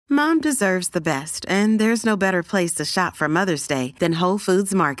Mom deserves the best, and there's no better place to shop for Mother's Day than Whole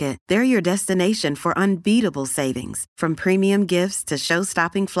Foods Market. They're your destination for unbeatable savings, from premium gifts to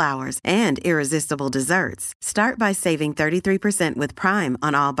show-stopping flowers and irresistible desserts. Start by saving 33% with Prime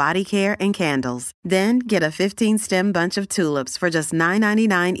on all body care and candles. Then get a 15-stem bunch of tulips for just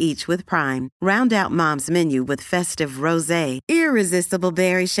 $9.99 each with Prime. Round out Mom's menu with festive rosé, irresistible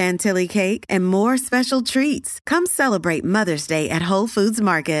berry chantilly cake, and more special treats. Come celebrate Mother's Day at Whole Foods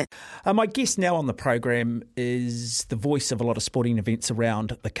Market. My guest now on the program is the voice of a lot of sporting events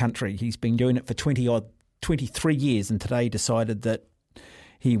around the country. He's been doing it for 23 years, and today decided that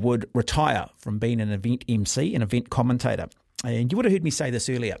he would retire from being an event MC, an event commentator. And you would have heard me say this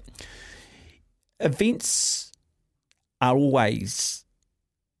earlier. Events are always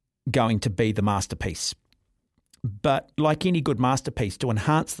going to be the masterpiece. But like any good masterpiece, to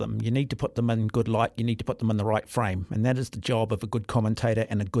enhance them, you need to put them in good light, you need to put them in the right frame. And that is the job of a good commentator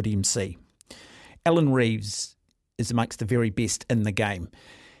and a good MC. Alan Reeves is amongst the very best in the game.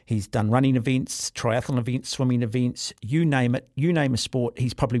 He's done running events, triathlon events, swimming events, you name it, you name a sport,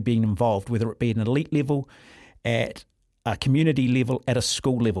 he's probably been involved, whether it be at an elite level, at a community level, at a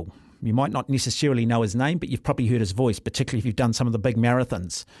school level. You might not necessarily know his name, but you've probably heard his voice, particularly if you've done some of the big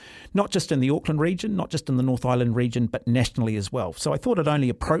marathons, not just in the Auckland region, not just in the North Island region, but nationally as well. So I thought it only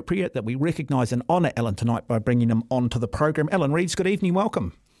appropriate that we recognise and honour Alan tonight by bringing him onto the program. Alan Reeves, good evening,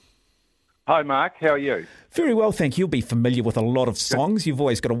 welcome. Hi, Mark. How are you? Very well, thank you. You'll be familiar with a lot of songs. You've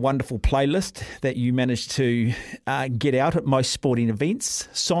always got a wonderful playlist that you manage to get out at most sporting events.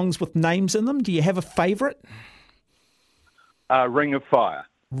 Songs with names in them. Do you have a favourite? Ring of Fire.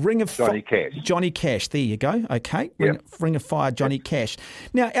 Johnny Cash. Johnny Cash, there you go. Okay. Yep. Ring of Fire, Johnny Cash.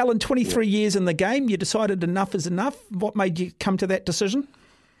 Now, Alan, 23 years in the game, you decided enough is enough. What made you come to that decision?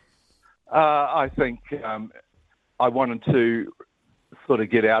 I think I wanted to sort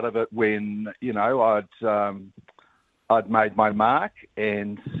of get out of it when, I'd made my mark,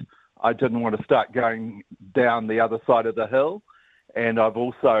 and I didn't want to start going down the other side of the hill. And I've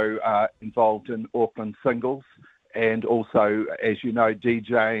also involved in Auckland singles. And also, as you know,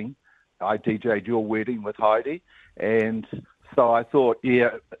 DJing. I DJ'd your wedding with Heidi. And so I thought,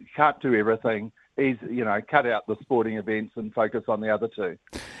 can't do everything. Cut out the sporting events and focus on the other two.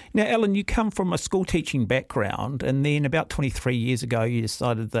 Now, Alan, you come from a school teaching background, and then about 23 years ago, you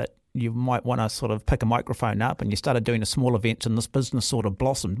decided that you might want to sort of pick a microphone up, and you started doing a small event, and this business sort of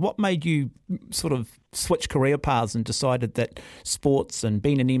blossomed. What made you sort of switch career paths and decided that sports and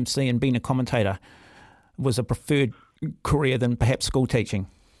being an MC and being a commentator was a preferred career than perhaps school teaching?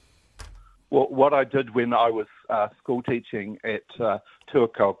 Well, what I did when I was school teaching at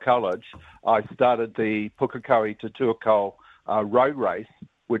Tuakau College, I started the Pukekohe to Tuakau road race,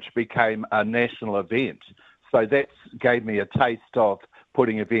 which became a national event. So that gave me a taste of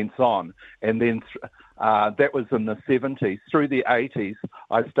putting events on. And then that was in the 70s. Through the 80s,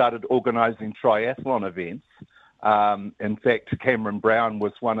 I started organising triathlon events. In fact, Cameron Brown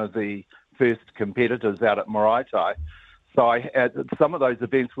was one of the first competitors out at Maraetai. So some of those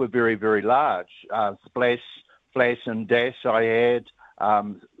events were very, very large. Splash, Flash and Dash I had,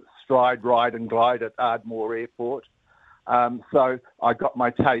 Stride, Ride and Glide at Ardmore Airport. So I got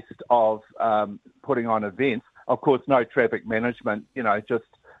my taste of putting on events. Of course, no traffic management,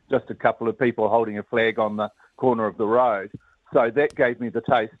 just a couple of people holding a flag on the corner of the road. So that gave me the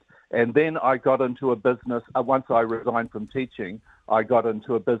taste. And then I got into a business, once I resigned from teaching, I got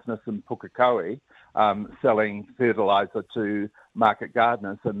into a business in Pukekohe, selling fertiliser to market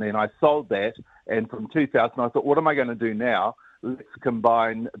gardeners. And then I sold that. And from 2000, I thought, what am I going to do now? Let's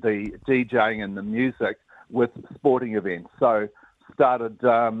combine the DJing and the music with sporting events. So started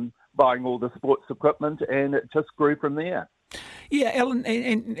buying all the sports equipment, and it just grew from there. Yeah, Alan,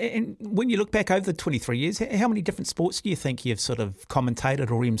 and when you look back over the 23 years, how many different sports do you think you've sort of commentated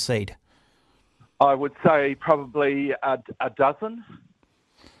or MC'd? I would say probably a dozen,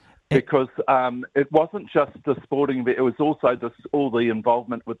 because it wasn't just the sporting, but it was also all the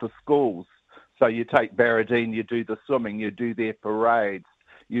involvement with the schools. So you take Barradine, you do the swimming, you do their parades,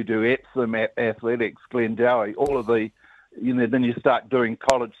 you do Epsom athletics, Glendowie, all of the, then you start doing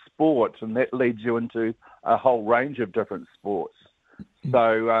college sports, and that leads you into a whole range of different sports.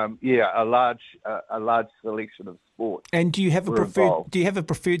 So a large selection of sports. And do you have a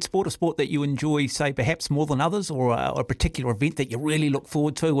preferred sport, a sport that you enjoy, say perhaps more than others, or a particular event that you really look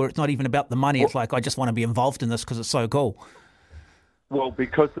forward to, where it's not even about the money? It's like, I just want to be involved in this because it's so cool. Well,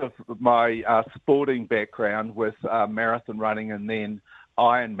 because of my sporting background with marathon running and then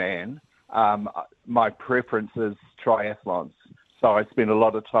Ironman, my preference is triathlons. So I spend a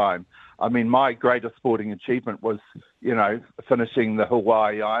lot of time. I mean, my greatest sporting achievement was, finishing the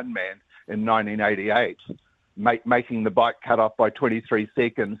Hawaii Ironman in 1988, making the bike cut off by 23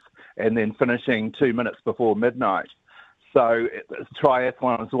 seconds and then finishing 2 minutes before midnight. So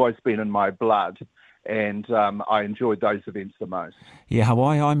triathlon has always been in my blood, and I enjoyed those events the most. Yeah,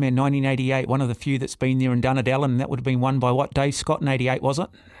 Hawaii Ironman 1988, one of the few that's been there and done it, Alan. That would have been won by what, Dave Scott in 88, was it?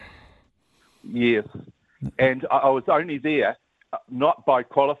 Yes, and I was only there, not by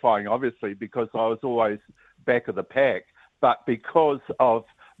qualifying, obviously, because I was always back of the pack, but because of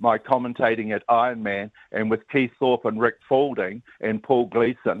my commentating at Ironman and with Keith Thorpe and Rick Faulding and Paul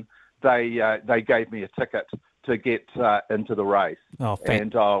Gleason, they gave me a ticket to get into the race. Oh,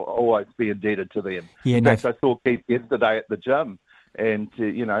 and I'll always be indebted to them. Yeah, in fact, I saw Keith yesterday at the gym, and,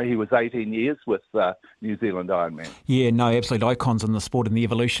 he was 18 years with New Zealand Ironman. Yeah, no, absolute icons in the sport and the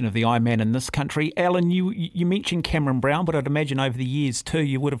evolution of the Ironman in this country. Alan, you mentioned Cameron Brown, but I'd imagine over the years too,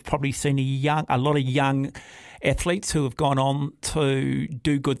 you would have probably seen a lot of young athletes who have gone on to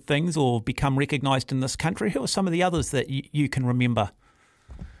do good things or become recognised in this country. Who are some of the others that you can remember?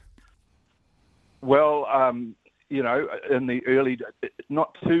 Well, in the early,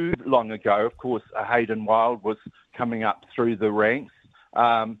 not too long ago, of course, Hayden Wild was coming up through the ranks.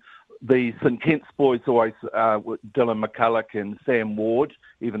 The St Kitts boys always, Dylan McCulloch and Sam Ward,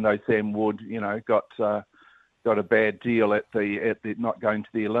 even though Sam Ward, got a bad deal at the not going to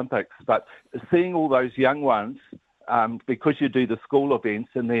the Olympics. But seeing all those young ones, because you do the school events,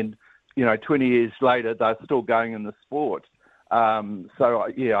 and then 20 years later they're still going in the sport.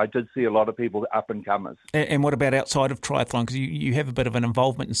 I did see a lot of people up and comers. And what about outside of triathlon? Because you have a bit of an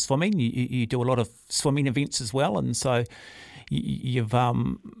involvement in swimming. You do a lot of swimming events as well, and so you've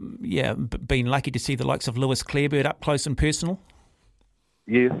been lucky to see the likes of Lewis Clarebird up close and personal.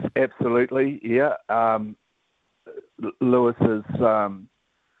 Yes, absolutely. Yeah, Lewis has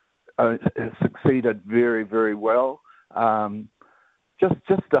succeeded very, very well. Just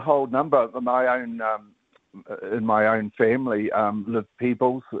a whole number of my own. In my own family, Liv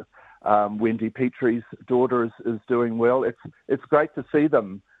Peebles, Wendy Petrie's daughter is doing well. It's great to see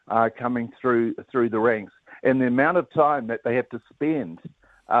them coming through the ranks, and the amount of time that they have to spend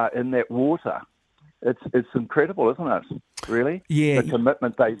in that water. It's incredible, isn't it? Really? Yeah. The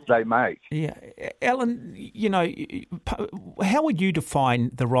commitment they make. Yeah. Alan, how would you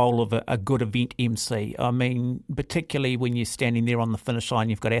define the role of a good event MC? I mean, particularly when you're standing there on the finish line,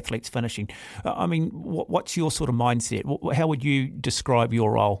 you've got athletes finishing. I mean, what's your sort of mindset? How would you describe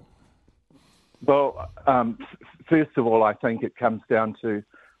your role? Well, first of all, I think it comes down to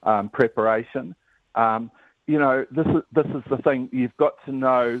preparation. This is the thing. You've got to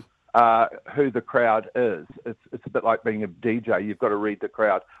know who the crowd is. It's a bit like being a DJ. You've got to read the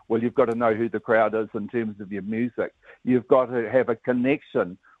crowd. Well, you've got to know who the crowd is in terms of your music. You've got to have a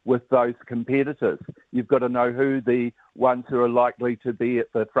connection with those competitors. You've got to know who the ones who are likely to be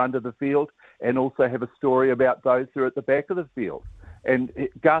at the front of the field, and also have a story about those who are at the back of the field. And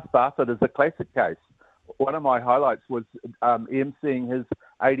Garth Barfoot is a classic case. One of my highlights was emceeing his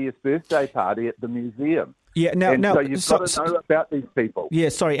 80th birthday party at the museum. Yeah, so you've got to know about these people. Yeah,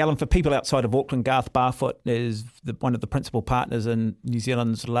 sorry, Alan, for people outside of Auckland, Garth Barfoot is one of the principal partners in New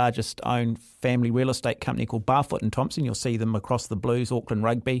Zealand's largest owned family real estate company called Barfoot and Thompson. You'll see them across the Blues, Auckland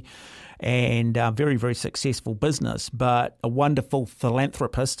Rugby, and very, very successful business, but a wonderful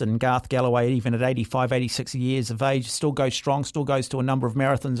philanthropist. And Garth Galloway, even at 85, 86 years of age, still goes strong, still goes to a number of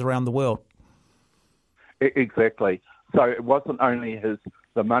marathons around the world. Exactly. So it wasn't only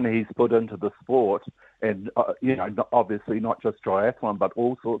the money he's put into the sport, and obviously not just triathlon, but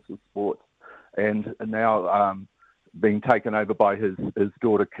all sorts of sports, and now being taken over by his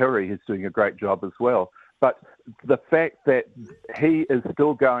daughter Kiri, who's doing a great job as well. But the fact that he is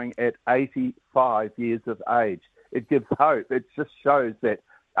still going at 85 years of age, it gives hope. It just shows that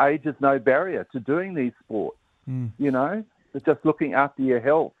age is no barrier to doing these sports. It's just looking after your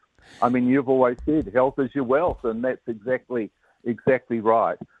health. I mean, you've always said health is your wealth, and that's exactly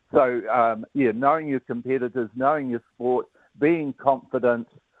right. So, knowing your competitors, knowing your sport, being confident,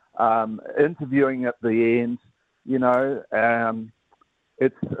 interviewing at the end,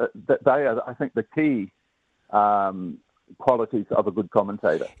 it's that they are, I think, the key qualities of a good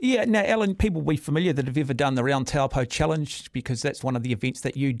commentator. Yeah. Now, Alan, people will be familiar that have ever done the Round Taupo Challenge, because that's one of the events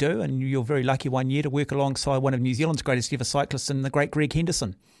that you do, and you're very lucky one year to work alongside one of New Zealand's greatest ever cyclists, and the great Greg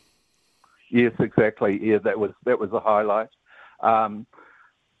Henderson. Yes, exactly. Yeah, that was a highlight. One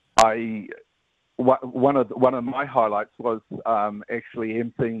of my highlights was actually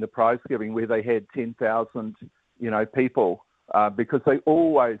emceeing the prize giving, where they had 10,000 people, because they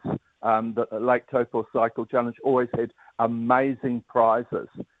always the Lake Taupo Cycle Challenge always had amazing prizes.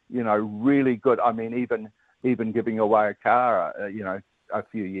 really good. I mean, even giving away a car, a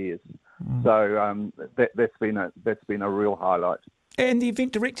few years. So that's been a real highlight. And the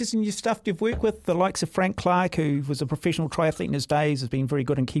event directors and your stuff you've worked with, the likes of Frank Clark, who was a professional triathlete in his days, has been very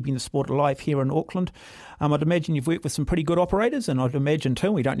good in keeping the sport alive here in Auckland. I'd imagine you've worked with some pretty good operators, and I'd imagine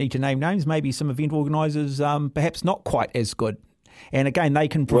too, we don't need to name names, maybe some event organisers perhaps not quite as good. And again, they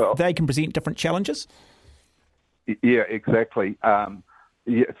can present different challenges. Yeah, exactly.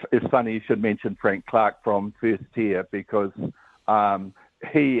 It's funny you should mention Frank Clark from First Tier, because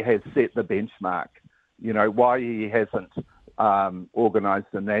he has set the benchmark. Why he hasn't organised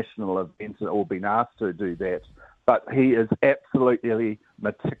a national event or been asked to do that, but he is absolutely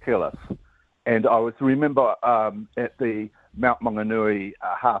meticulous. And I remember at the Mount Maunganui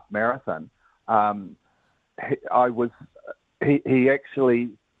half marathon, he actually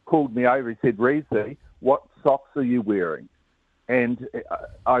called me over. He said, "Reezy, what socks are you wearing?" And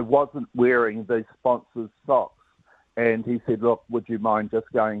I wasn't wearing the sponsor's socks. And he said, "Look, would you mind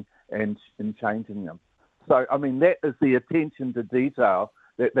just going and changing them?" So, I mean, that is the attention to detail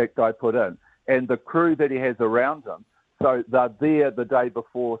that guy put in. And the crew that he has around him, so they're there the day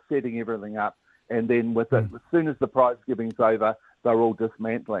before setting everything up, and then as soon as the prize giving's over, they're all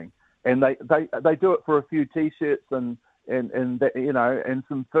dismantling. And they do it for a few T-shirts and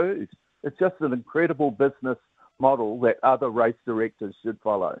some food. It's just an incredible business model that other race directors should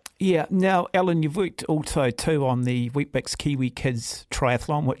follow. Yeah. Now, Alan, you've worked also too on the Weet-Bix Kiwi Kids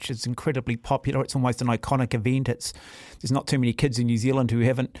Triathlon, which is incredibly popular. It's almost an iconic event. There's not too many kids in New Zealand who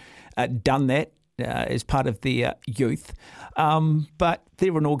haven't done that as part of their youth. But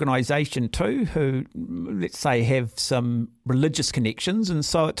they're an organisation too who, let's say, have some religious connections, and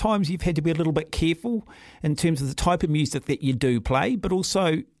so at times you've had to be a little bit careful in terms of the type of music that you do play, but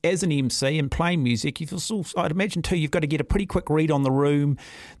also as an MC and playing music, I'd imagine too, you've got to get a pretty quick read on the room,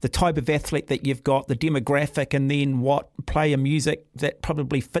 the type of athlete that you've got, the demographic, and then play a music that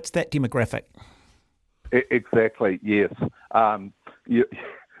probably fits that demographic. Exactly, yes.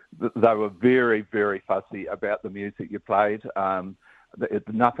 They were very, very fussy about the music you played.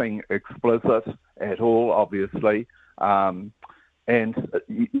 Nothing explicit at all, obviously. And,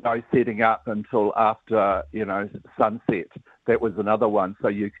 setting up until after, sunset, that was another one. So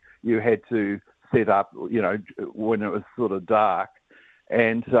you had to set up, when it was sort of dark.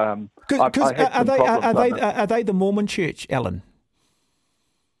 And are they the Mormon Church, Alan?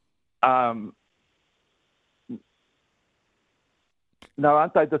 No,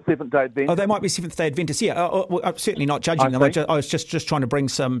 aren't they the Seventh-day Adventists? Oh, they might be Seventh-day Adventists, yeah. I'm certainly not judging them. I was just trying to bring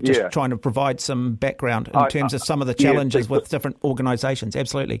trying to provide some background in terms of some of the challenges with different organisations,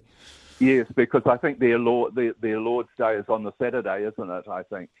 absolutely. Yes, because I think their Lord's Day is on the Saturday, isn't it, I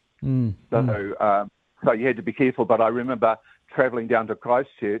think? So you had to be careful, but I remember travelling down to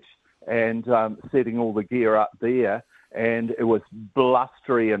Christchurch and setting all the gear up there, and it was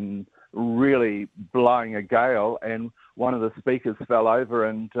blustery and really blowing a gale, and one of the speakers fell over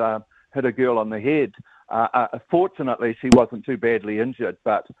and hit a girl on the head. Fortunately, she wasn't too badly injured,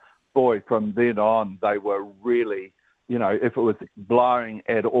 but boy, from then on, they were really, if it was blowing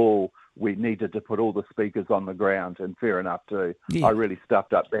at all, we needed to put all the speakers on the ground, and fair enough too. Yeah. I really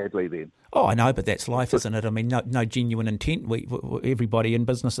stuffed up badly then. Oh, I know, but that's life, isn't it? I mean, no genuine intent. Everybody in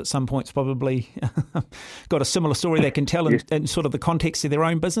business at some point's probably got a similar story they can tell in sort of the context of their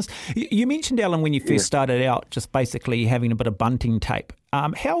own business. You mentioned, Alan, when you first started out, just basically having a bit of bunting tape.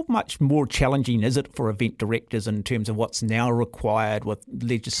 How much more challenging is it for event directors in terms of what's now required with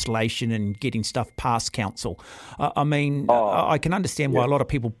legislation and getting stuff past council? I can understand why a lot of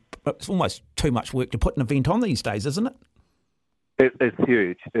people, it's almost too much work to put an event on these days, isn't it? It's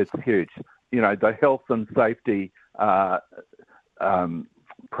huge. It's huge. The health and safety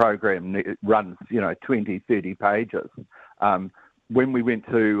program runs, 20, 30 pages. When we went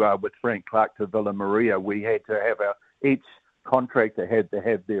with Frank Clark to Villa Maria, we had to have each contractor had to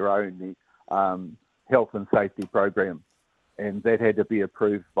have their own health and safety program, and that had to be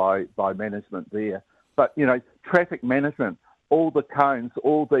approved by management there. But, traffic management, all the cones,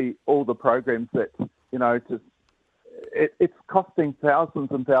 all the programs that, it's costing thousands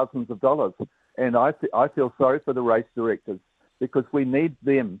and thousands of dollars. And I feel sorry for the race directors, because we need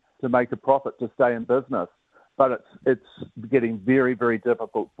them to make a profit to stay in business. But it's getting very, very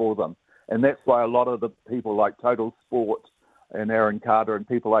difficult for them. And that's why a lot of the people like Total Sport and Aaron Carter and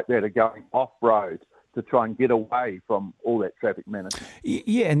people like that are going off-road to try and get away from all that traffic management.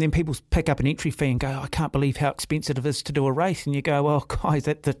 Yeah, and then people pick up an entry fee and go, I can't believe how expensive it is to do a race. And you go, well, guys,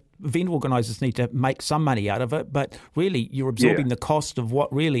 the event organisers need to make some money out of it, but really you're absorbing the cost of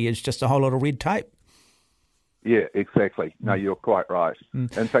what really is just a whole lot of red tape. Yeah, exactly. No, you're quite right. In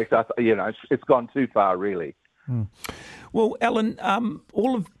fact, it's gone too far, really. Well, Alan,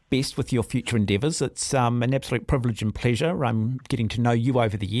 all of best with your future endeavours. It's an absolute privilege and pleasure. I'm getting to know you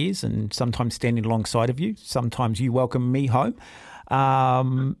over the years and sometimes standing alongside of you. Sometimes you welcome me home.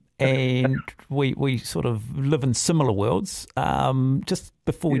 And we sort of live in similar worlds. Just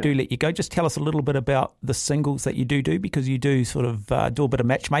before we do let you go, just tell us a little bit about the singles that you do, because you do sort of do a bit of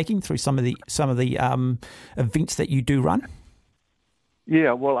matchmaking through some of the events that you do run.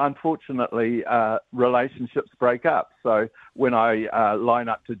 Yeah, well, unfortunately, relationships break up. So when I line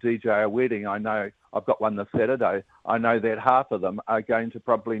up to DJ a wedding, I know I've got one this Saturday. I know that half of them are going to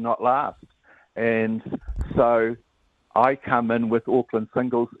probably not last. And so I come in with Auckland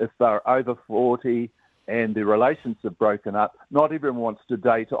singles if they're over 40 and their relations have broken up. Not everyone wants to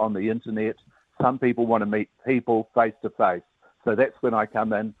date on the internet. Some people want to meet people face to face. So that's when I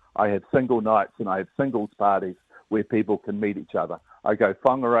come in. I have single nights and I have singles parties where people can meet each other. I go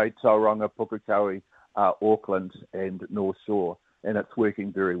Whangarei, Tauranga, Pukekohe, Auckland and North Shore, and it's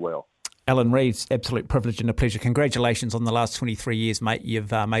working very well. Alan Reeves, absolute privilege and a pleasure. Congratulations on the last 23 years, mate.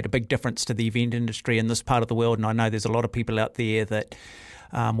 You've made a big difference to the event industry in this part of the world, and I know there's a lot of people out there that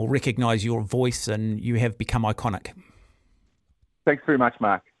will recognise your voice, and you have become iconic. Thanks very much,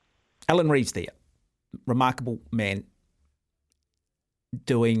 Mark. Alan Reeves there, remarkable man,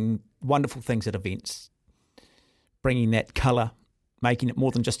 doing wonderful things at events, bringing that colour, making it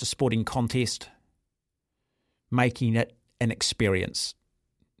more than just a sporting contest, making it an experience.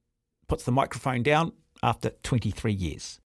 Puts the microphone down after 23 years.